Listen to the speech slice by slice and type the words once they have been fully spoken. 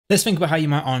Let's think about how you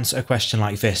might answer a question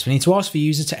like this. We need to ask the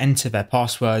user to enter their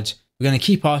password. We're going to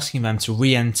keep asking them to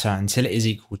re-enter until it is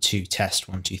equal to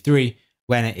test123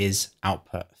 when it is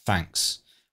output thanks.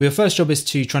 Your first job is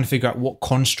to try and figure out what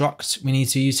construct we need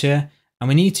to use here. And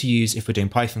we need to use, if we're doing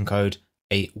Python code,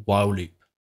 a while loop.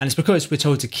 And it's because we're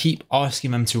told to keep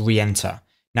asking them to re-enter.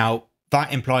 Now,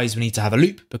 that implies we need to have a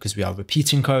loop because we are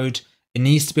repeating code. It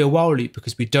needs to be a while loop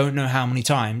because we don't know how many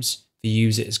times the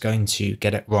user is going to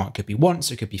get it wrong. It could be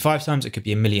once, it could be 5 times, it could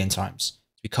be 1,000,000 times.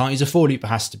 We can't use a for loop, it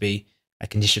has to be a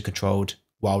condition controlled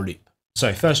while loop.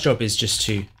 So first job is just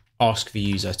to ask the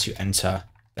user to enter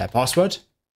their password.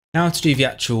 Now to do the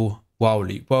actual while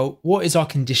loop. Well, what is our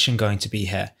condition going to be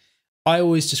here? I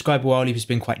always describe a while loop as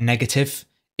being quite negative.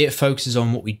 It focuses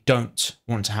on what we don't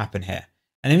want to happen here.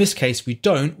 And in this case, we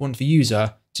don't want the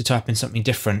user to type in something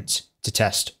different to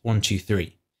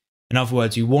test123. In other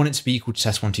words, we want it to be equal to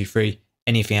test123.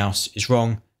 Anything else is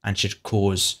wrong and should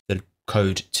cause the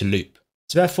code to loop.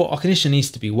 So therefore, our condition needs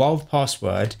to be while the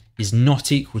password is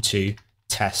not equal to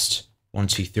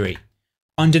test123.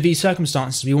 Under these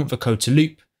circumstances, we want the code to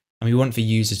loop and we want the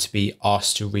user to be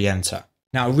asked to re-enter.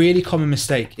 Now, a really common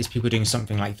mistake is people doing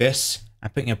something like this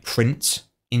and putting a print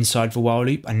inside the while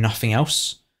loop and nothing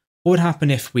else. What would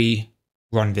happen if we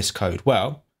run this code?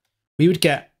 Well, we would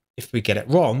get, if we get it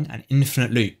wrong, an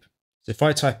infinite loop. So if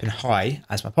I type in hi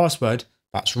as my password,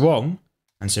 that's wrong.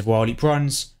 And so the while loop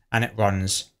runs and it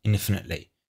runs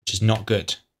infinitely, which is not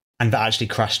good. And that actually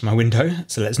crashed my window.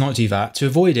 So let's not do that. To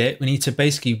avoid it, we need to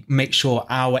basically make sure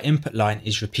our input line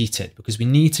is repeated because we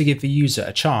need to give the user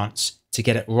a chance to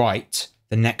get it right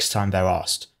the next time they're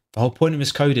asked. The whole point of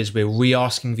this code is we're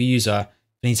re-asking the user.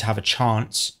 They need to have a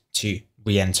chance to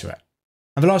re-enter it.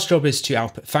 And the last job is to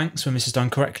output thanks when this is done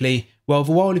correctly. Well,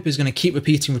 the while loop is going to keep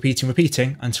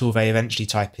repeating until they eventually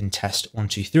type in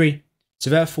test123. So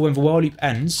therefore, when the while loop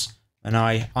ends and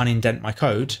I unindent my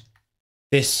code,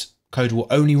 this code will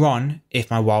only run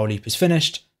if my while loop is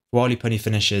finished. The while loop only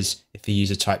finishes if the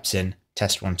user types in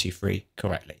test123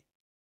 correctly.